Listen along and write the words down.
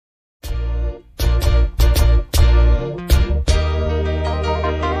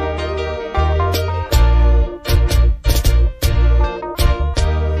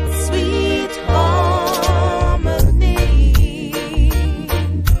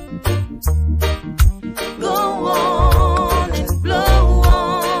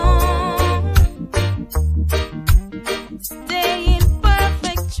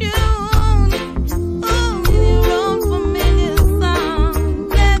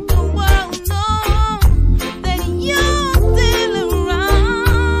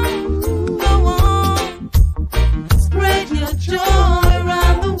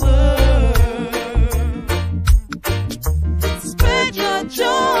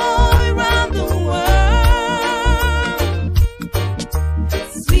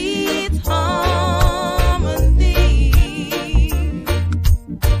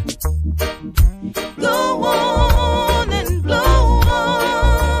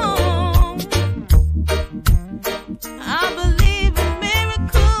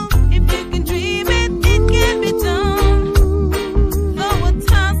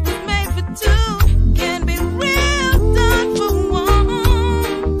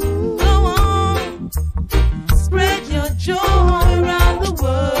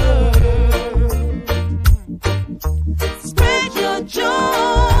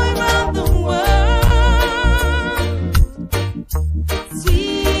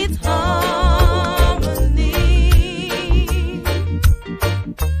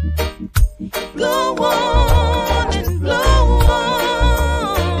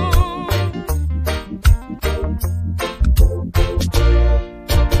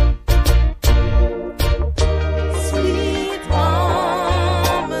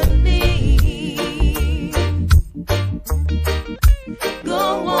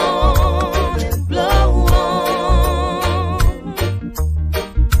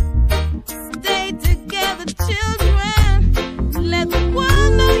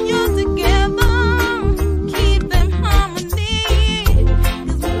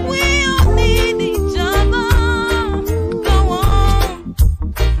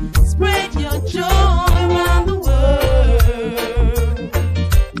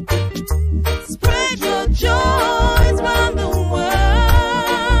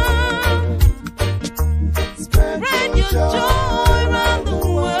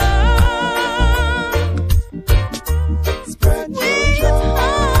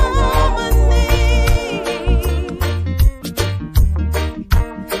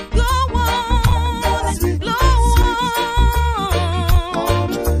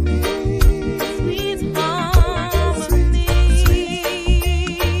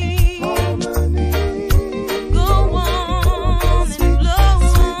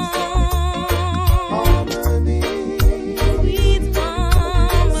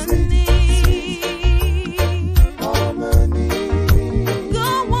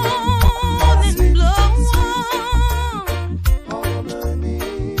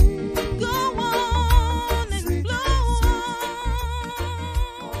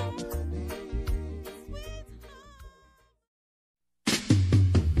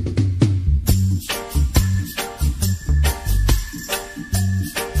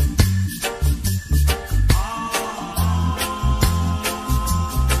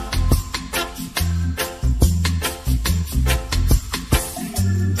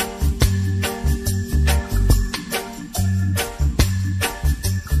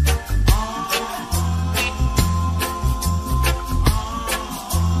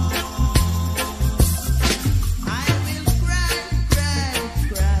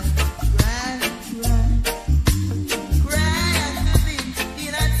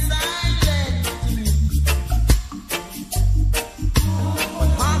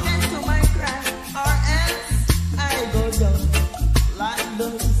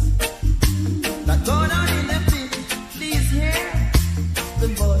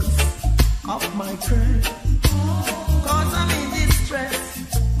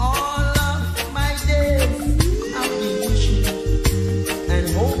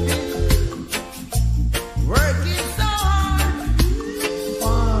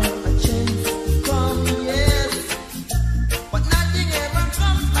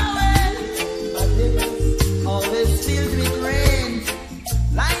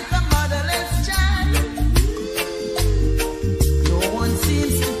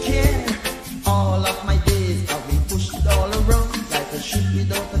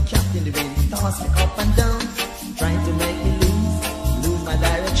out a cat in the wind, toss me up and down, trying to make me lose my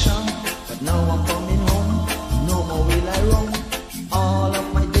direction. But now I'm coming home, no more will I roam. All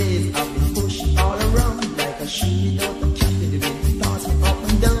of my days I've been pushed all around, like a shoe without a cat in the wind, toss me up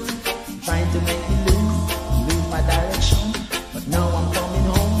and down, trying to make me lose my direction. But now I'm coming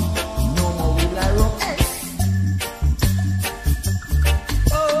home, no more will I roam. Hey.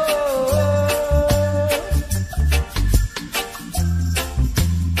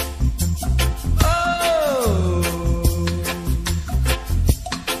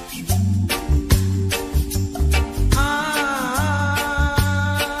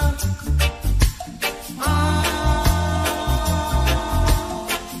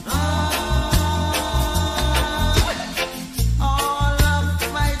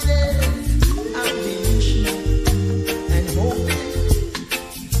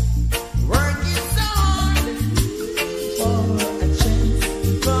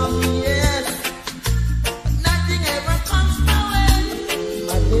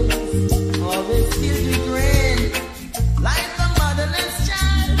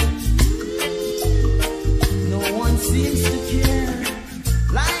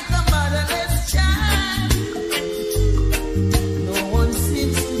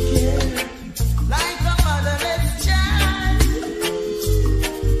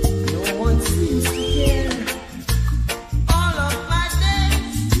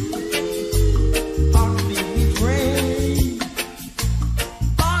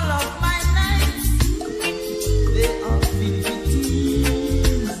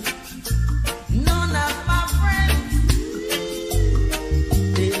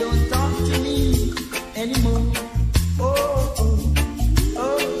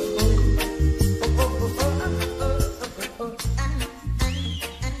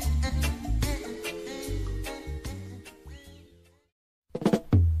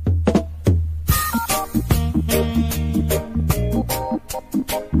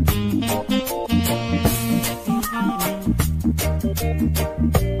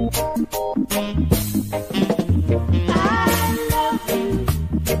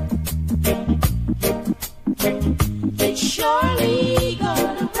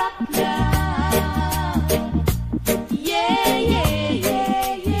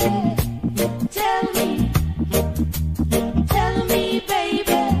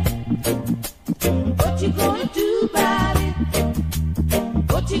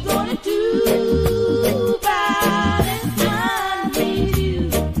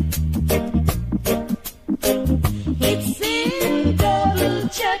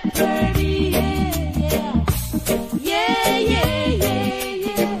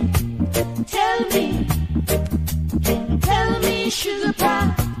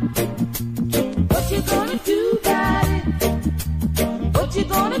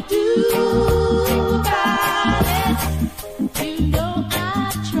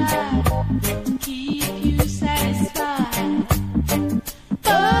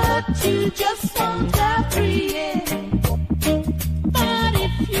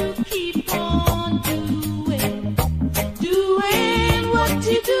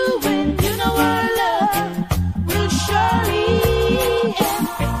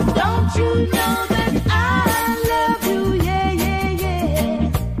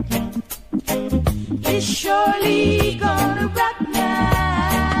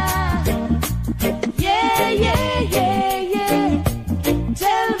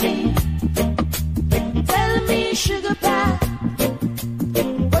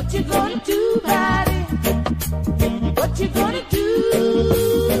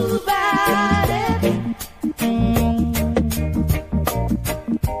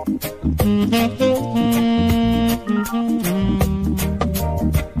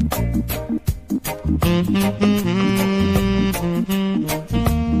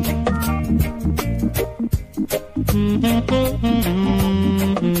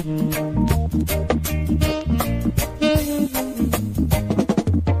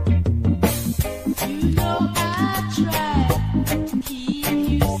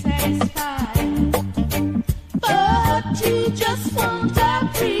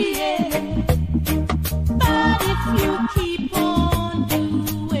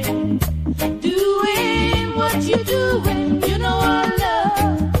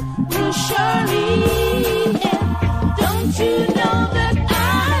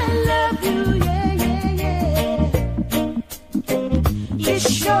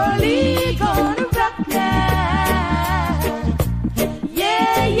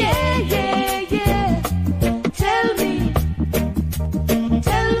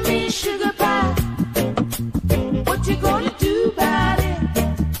 Tell me, sugar pie, what you gonna do about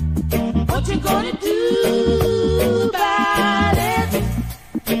it?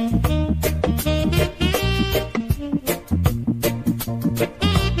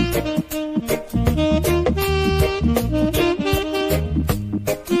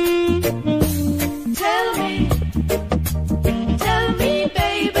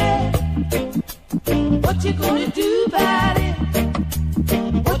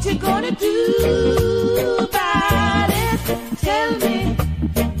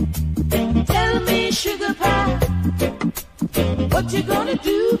 What you gonna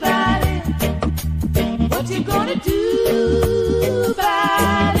do about it? What you gonna do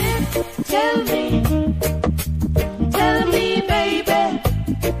about it? Tell me, baby.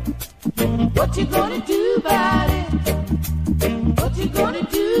 What you gonna do about it? What you gonna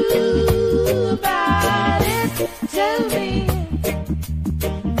do about it? Tell me,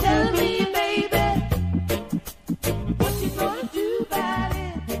 baby. What you gonna do about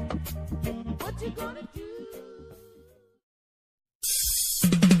it? What you gonna do?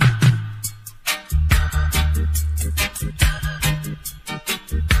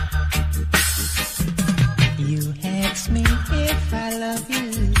 You ask me if I love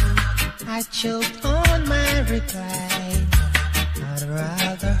you, I choked on my reply. I'd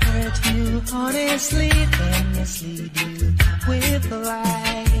rather hurt you honestly than mislead you with a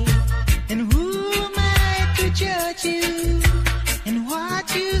lie. And who am I to judge you and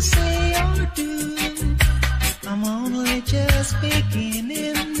what you say or do? I'm only just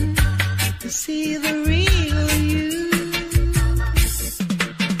beginning to see the real you.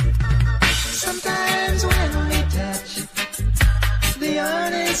 Sometimes when we touch, the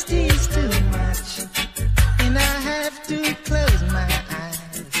honesty's too much, and I have to close my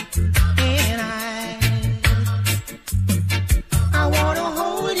eyes. And I wanna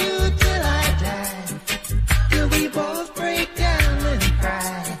hold you till I die, till we both break down and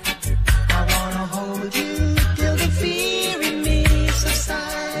cry. I wanna hold you till the fear in me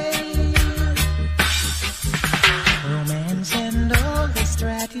subsides. Romance and all the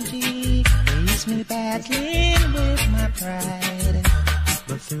strategy face me battling with my pride.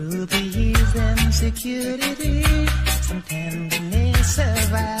 But through the years and insecurity, some tenderness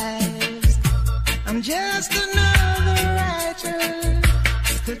survives. I'm just another writer,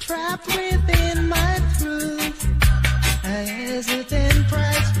 still trapped within my truth. A hesitant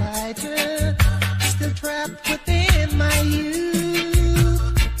prize fighter, still trapped within my youth.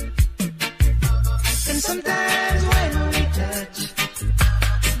 And sometimes when we touch,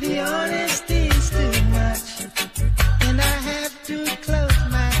 the honesty's too much, and I have to close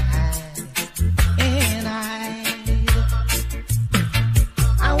my eyes. And I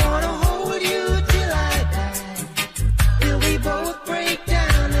wanna hold you till I die, till we both break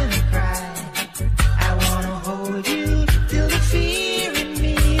down and cry. I wanna hold you till the fear in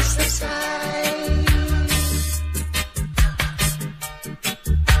me subsides.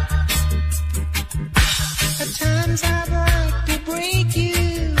 At times I'd like to break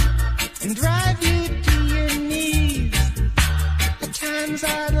you and drive you to your knees. At times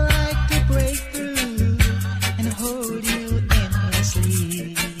I'd like to break through and hold you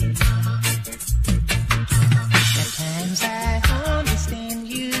endlessly. At times I understand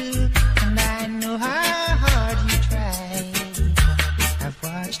you, and I know how hard you try. I've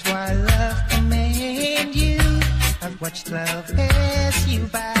watched while love command you, I've watched love pass you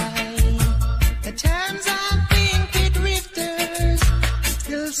by. At times I think we're drifters,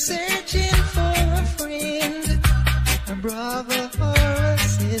 still searching for a friend, a brother or a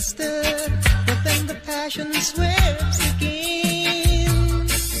sister, but then the passion swerves again.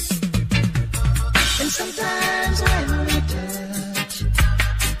 And sometimes when we touch,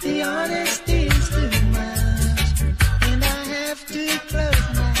 the honesty's too much, and I have to close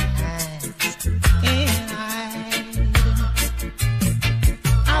my eyes. And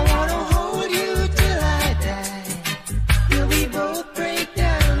I wanna hold you till I die, till we both break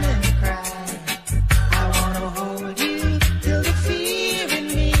down and cry. I wanna hold you till the fear in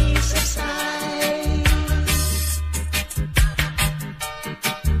me subsides.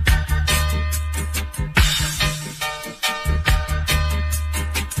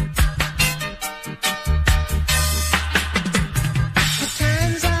 At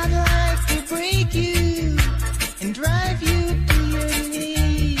times I'd like to break you and drive you to your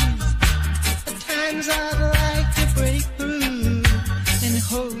knees. At times I'd like to break through and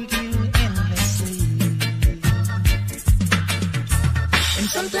hold you endlessly. And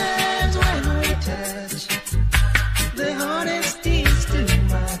sometimes when we touch, the honesty's too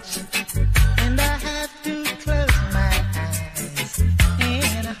much, and I have to close my eyes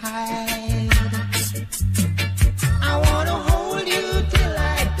and hide. I wanna hold you till I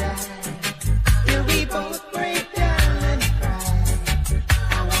die, till we both break down and cry.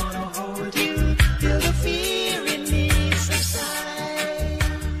 I wanna hold you till the fear in me subsides.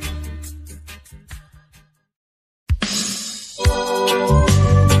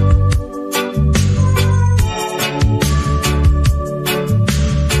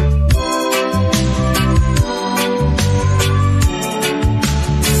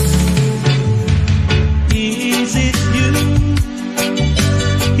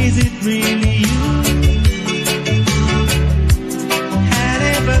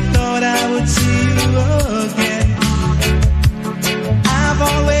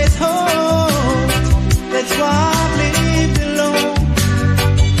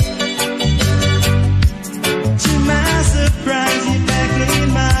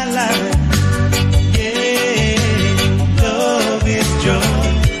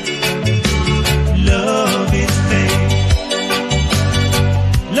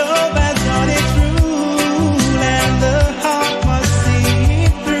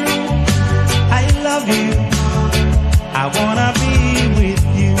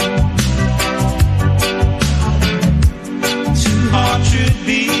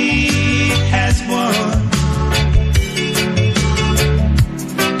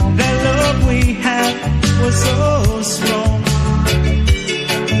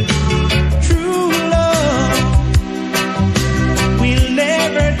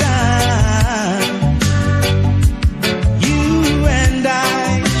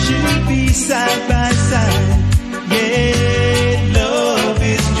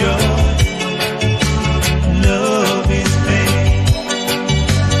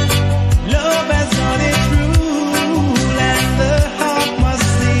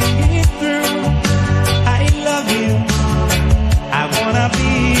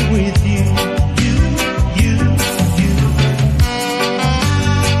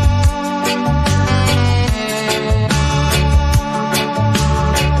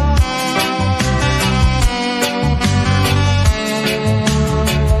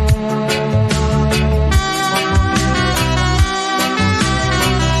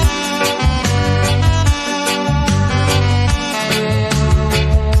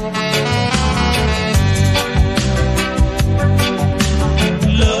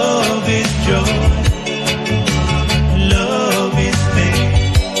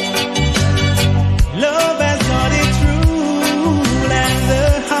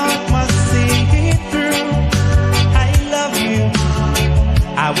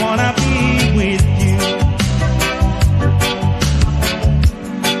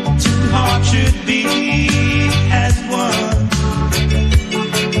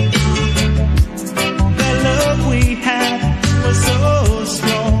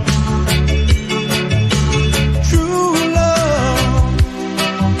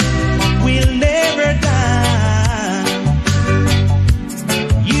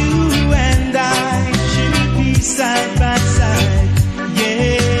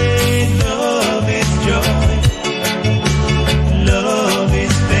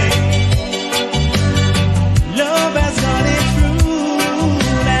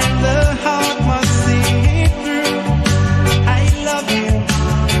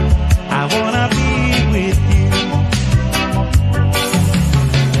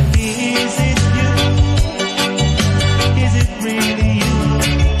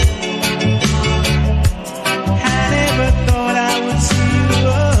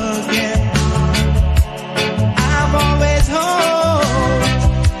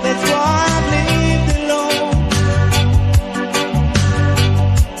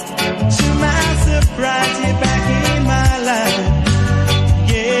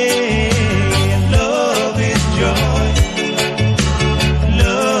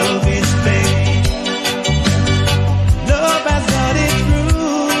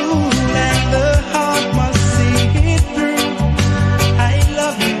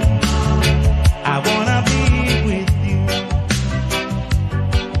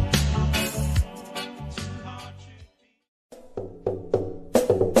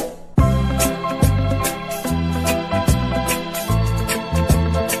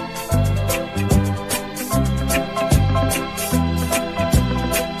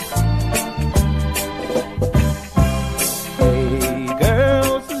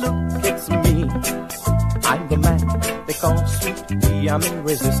 I'm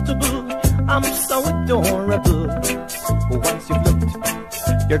irresistible. I'm so adorable. Once you've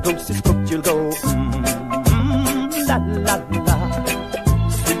looked, your ghost is cooked. You'll go la la la.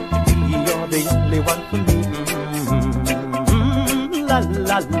 Sweetie, you're the only one for me. La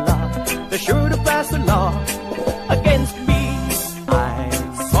la la. They're sure to pass the law against me.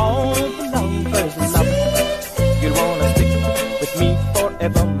 I'm all for lovers' love. You'll wanna stick with me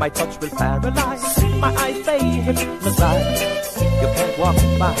forever. My touch will paralyze. My eyes they hypnotize. You can't walk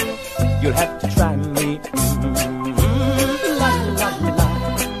by. You'll have to try me. La la la.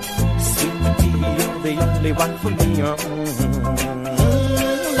 Sweetie, you're the only one for me.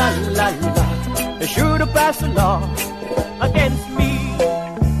 La la la. They're sure to pass the law against me.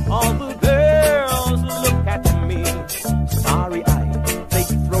 All the girls look at me, starry-eyed. They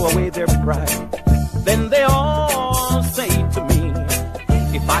throw away their pride. Then they all say to me,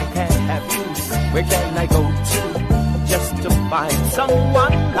 if I can't have you, where can I go to? Just to find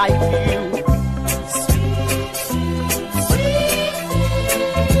someone like you.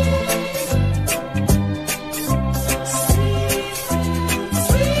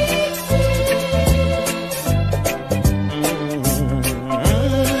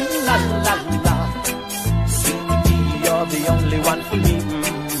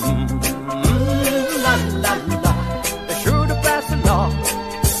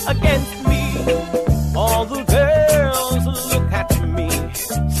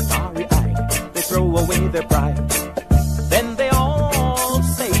 Their pride. Then they all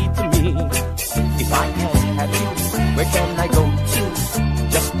say to me, if I can't have you, where can I go to?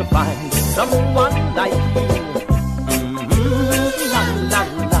 Just to find someone like you. La la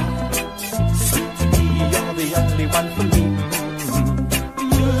la. Sweetie, you're the only one for me.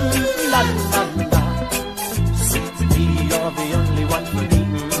 La la la. Sweetie, you're the only one for me.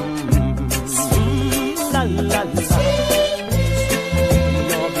 La la la.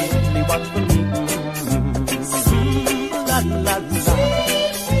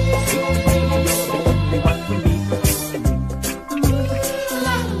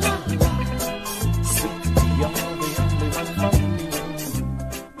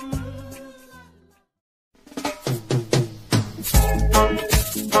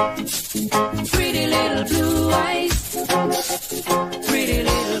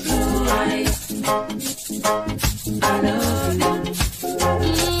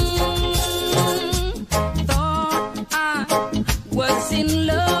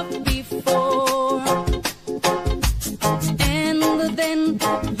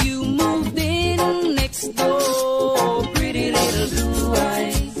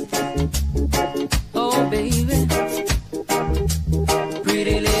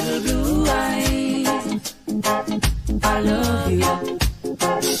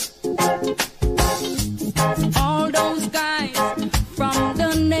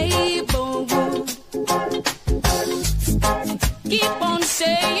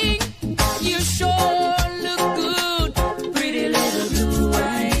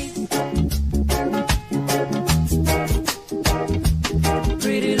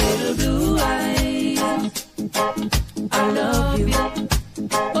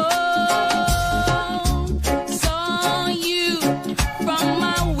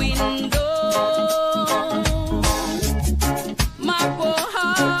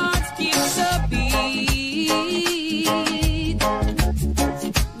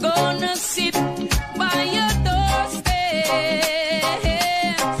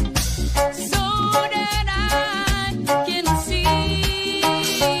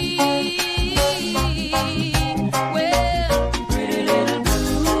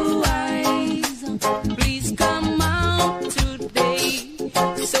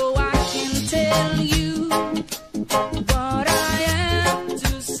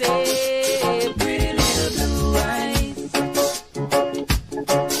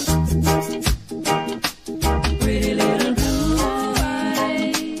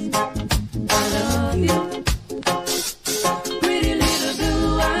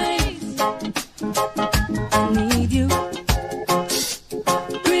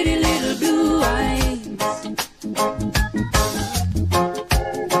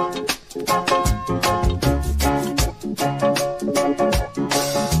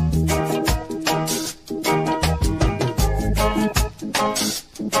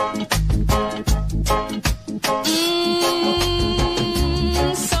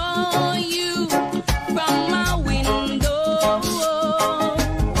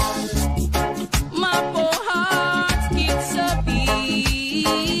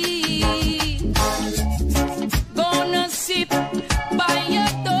 by your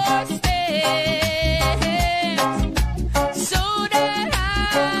doorstep, so that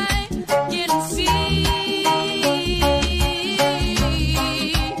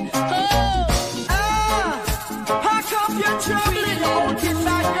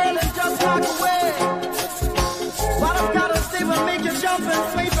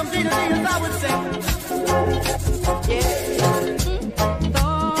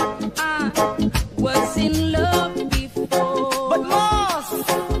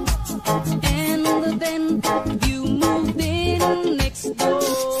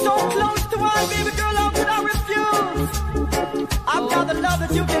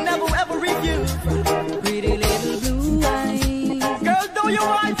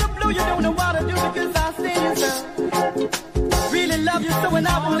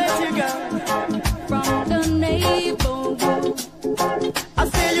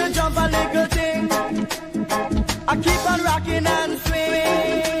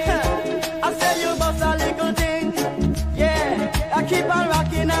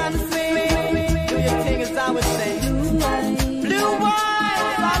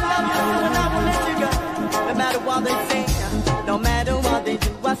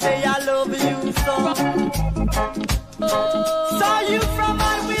I say I love you so. Saw you from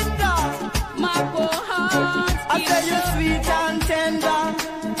my window. My poor heart. I say you're sweet and tender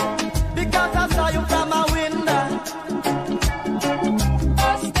because I saw you from my window.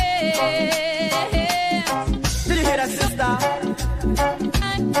 Oh, stay. Did you hear that, sister? I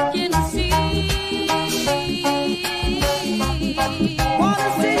can see. Wanna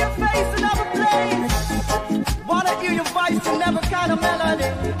see your face in every place. Wanna hear your voice in every kind of melody.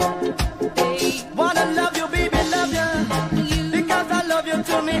 Wanna love you, baby, love you. Because I love you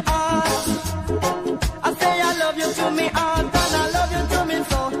to me heart. I say I love you to me heart. And I love you to me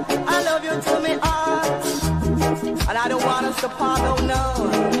soul. I love you to me heart. And I don't want us to part, oh no.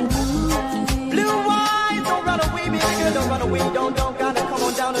 Blue eyes, don't run away, baby girl, don't run away. Don't gotta come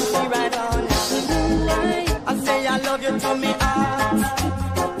on down and see right on. I say I love you to me heart.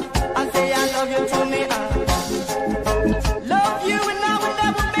 I say I love you to me heart. Love you and I will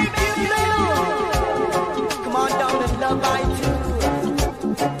never make you blue. Come on down and love I too.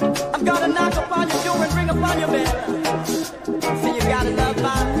 I'm gonna knock upon your door and ring upon your bell. Say you gotta love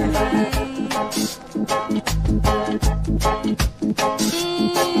my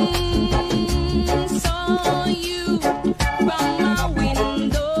Saw you from my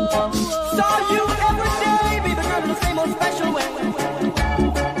window. Saw you every day, baby girl, in the same old special way.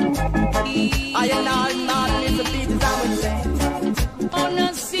 I and not miss a beat as I would say. On a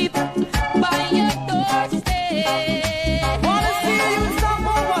seat by your doorstep. Wanna see you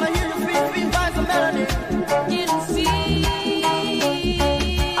someone, wanna hear your sweet, sweet voice and melody. You see.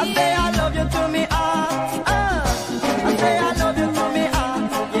 I say I love you to me heart. I say I love you to me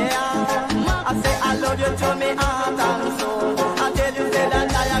heart. Yeah. I say I love you to me heart and soul. I tell you say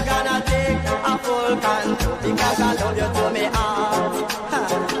that I am gonna take a full control because I love you to me heart.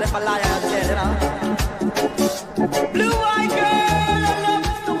 Let my liar tell it out. Blue-eyed girl, I love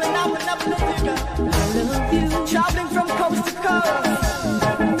you so and I will never let you go. I love you. Traveling from coast to coast.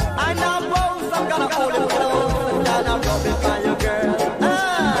 I know both, I'm gonna hold you close and gonna rub it by you, girl.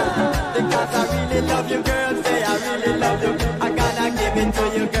 Because I really love you, girl. Say I really love you. I gotta give it to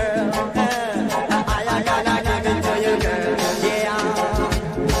you, girl. I gotta give it to you, girl. Yeah.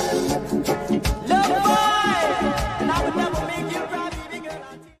 Love boy, and I would never make you cry, baby girl.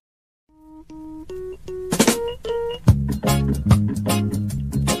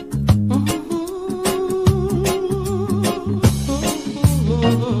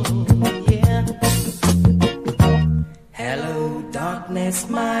 Yeah. Hello, darkness,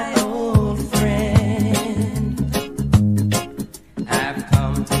 my old friend. I've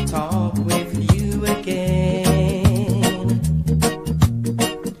come to talk with you again.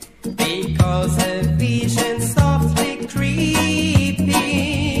 Because a vision softly creeping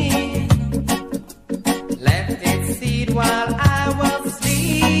left its seed while I was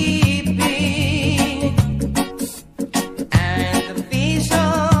sleeping. And the vision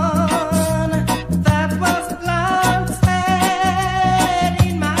that was planted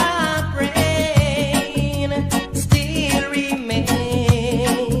in my brain still remains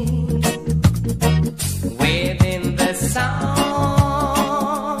within the sound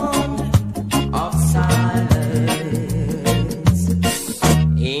of silence.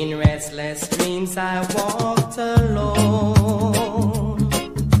 In restless dreams I walked alone.